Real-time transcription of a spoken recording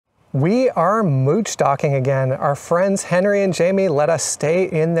We are mooch docking again. Our friends Henry and Jamie let us stay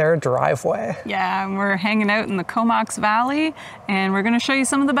in their driveway. Yeah, and we're hanging out in the Comox Valley, and we're going to show you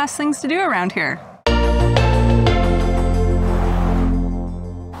some of the best things to do around here.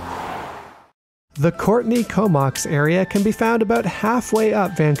 The Courtenay Comox area can be found about halfway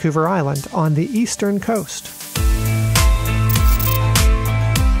up Vancouver Island on the eastern coast.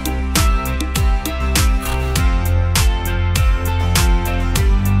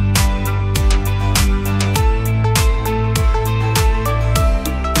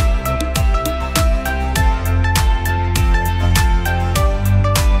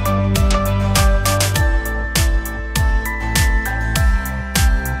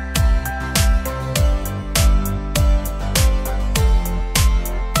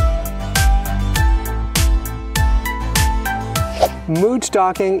 Mooch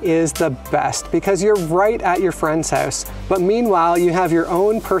docking is the best because you're right at your friend's house, but meanwhile you have your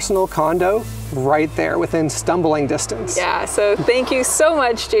own personal condo right there within stumbling distance. Yeah, so thank you so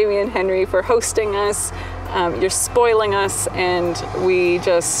much, Jamie and Henry, for hosting us. You're spoiling us, and we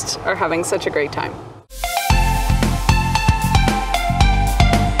just are having such a great time.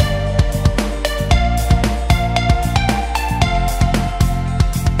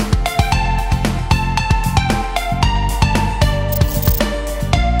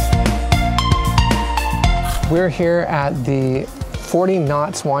 We're here at the 40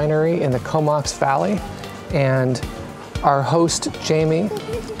 Knots Winery in the Comox Valley, and our host, Jamie,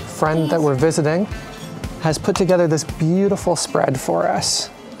 friend that we're visiting, has put together this beautiful spread for us.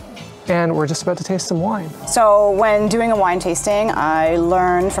 And we're just about to taste some wine. So when doing a wine tasting, I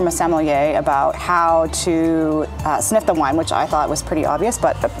learned from a sommelier about how to sniff the wine, which I thought was pretty obvious,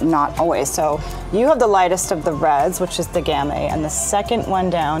 but not always. So you have the lightest of the reds, which is the Gamay, and the second one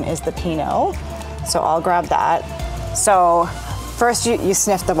down is the Pinot. So I'll grab that. So first you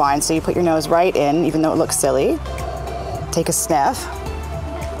sniff the wine. So you put your nose right in, even though it looks silly. Take a sniff.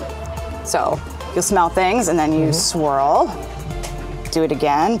 So you'll smell things and then you swirl. Do it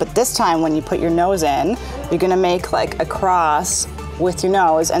again. But this time when you put your nose in, you're gonna make like a cross with your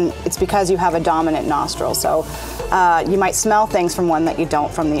nose, and it's because you have a dominant nostril. So you might smell things from one that you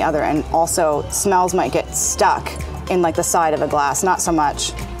don't from the other, and also smells might get stuck in like the side of a glass, not so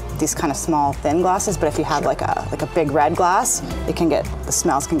much these kind of small thin glasses, but if you have like a big red glass, it can get, the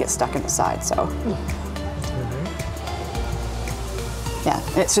smells can get stuck in the side. So yeah,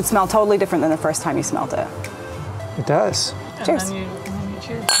 it should smell totally different than the first time you smelled it. It does. Cheers. And then you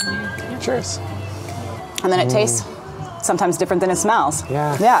cheers. Cheers. And then it tastes sometimes different than it smells.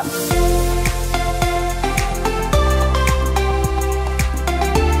 Yeah. Yeah.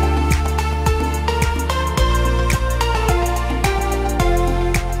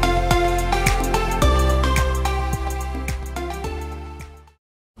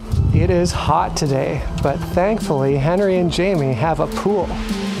 It is hot today, but thankfully Henry and Jamie have a pool.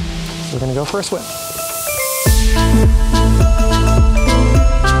 We're gonna go for a swim.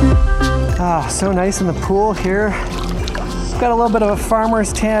 Ah, so nice in the pool here. Got a little bit of a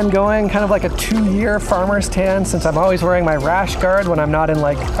farmer's tan going, kind of like a 2-year farmer's tan, since I'm always wearing my rash guard when I'm not in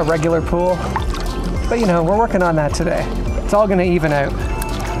like a regular pool. But you know, we're working on that today. It's all gonna even out.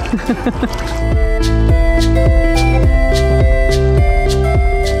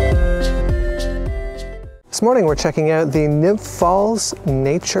 This morning we're checking out the Nymph Falls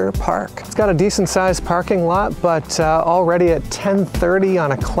Nature Park. It's got a decent sized parking lot, but already at 10:30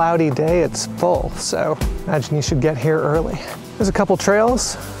 on a cloudy day, it's full. So imagine you should get here early. There's a couple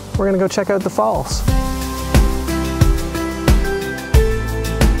trails. We're gonna go check out the falls.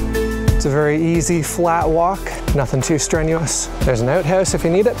 It's a very easy, flat walk, nothing too strenuous. There's an outhouse if you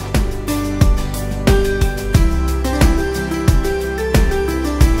need it.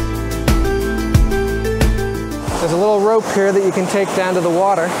 There's a little rope here that you can take down to the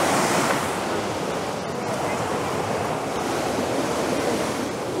water.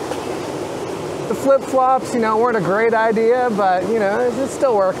 The flip-flops, you know, weren't a great idea, but you know, it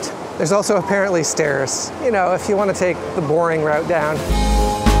still worked. There's also apparently stairs, you know, if you want to take the boring route down.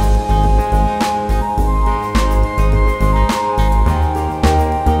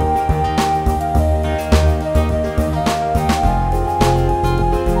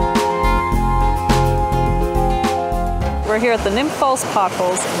 We're here at the Nymph Falls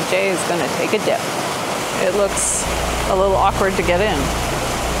potholes, and Jay is going to take a dip. It looks a little awkward to get in,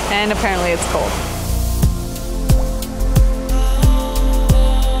 and apparently it's cold.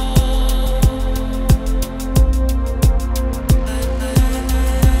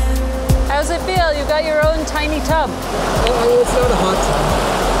 How's it feel? You got your own tiny tub. It's not a hot tub.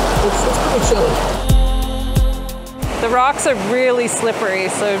 It's pretty chilly. The rocks are really slippery,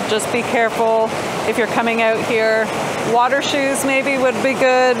 so just be careful if you're coming out here. Water shoes maybe would be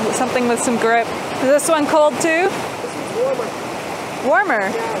good, something with some grip. Is this one cold too? This is warmer. Warmer?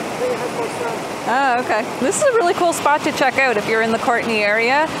 Yeah, they have more sun. Oh, okay. This is a really cool spot to check out if you're in the Courtenay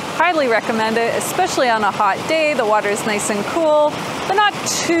area. Highly recommend it, especially on a hot day. The water is nice and cool, but not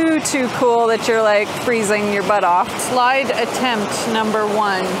too cool that you're like freezing your butt off. Slide attempt number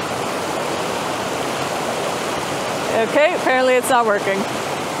 1. Okay, apparently it's not working.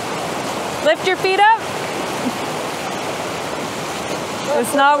 Lift your feet up.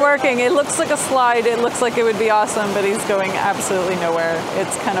 It's not working. It looks like a slide. It looks like it would be awesome, but he's going absolutely nowhere.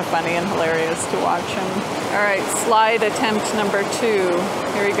 It's kind of funny and hilarious to watch him. All right, slide attempt number 2.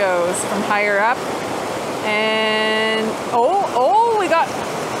 Here he goes from higher up. And, oh, we got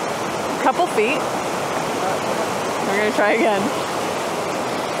a couple feet. We're gonna try again.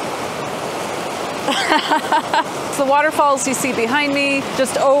 So the waterfalls you see behind me,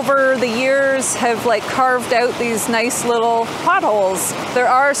 just over the years, have like carved out these nice little potholes. There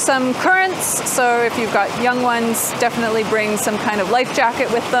are some currents, so if you've got young ones, definitely bring some kind of life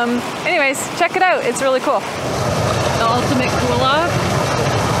jacket with them. Anyways, check it out. It's really cool. The ultimate cool off.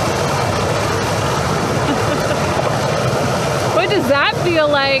 What does that feel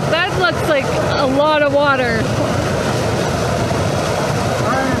like? That looks like a lot of water.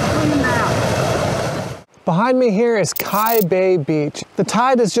 Behind me here is Kai Bay Beach. The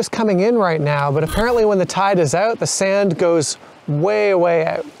tide is just coming in right now, but apparently when the tide is out, the sand goes way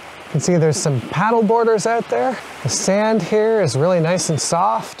out. You can see there's some paddle boarders out there. The sand here is really nice and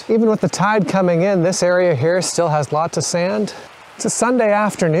soft. Even with the tide coming in, this area here still has lots of sand. It's a Sunday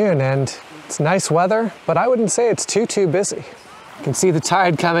afternoon and it's nice weather, but I wouldn't say it's too busy. You can see the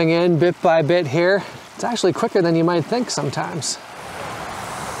tide coming in bit by bit here. It's actually quicker than you might think sometimes.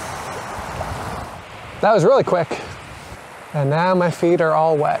 That was really quick. And now my feet are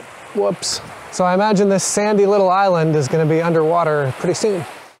all wet. Whoops. So I imagine this sandy little island is gonna be underwater pretty soon.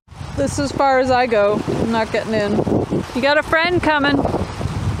 This is as far as I go. I'm not getting in. You got a friend coming.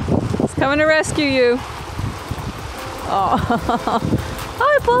 He's coming to rescue you. Oh,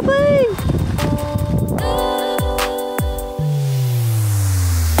 hi puppy.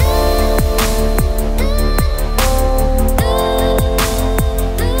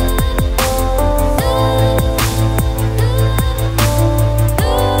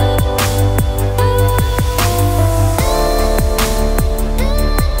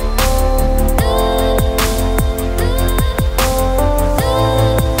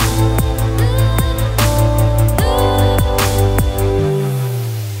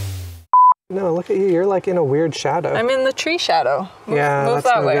 No, look at you, you're like in a weird shadow. I'm in the tree shadow. Move that's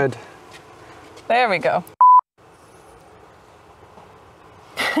that no way. Good. There we go.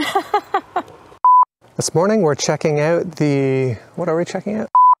 This morning we're checking out the, what are we checking out?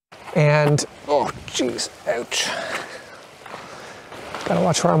 And, oh jeez, ouch. Gotta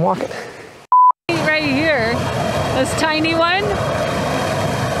watch where I'm walking. Right here, this tiny one.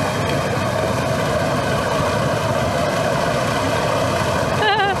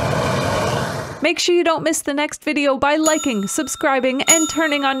 Make sure you don't miss the next video by liking, subscribing, and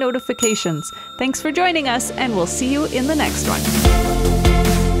turning on notifications. Thanks for joining us, and we'll see you in the next one.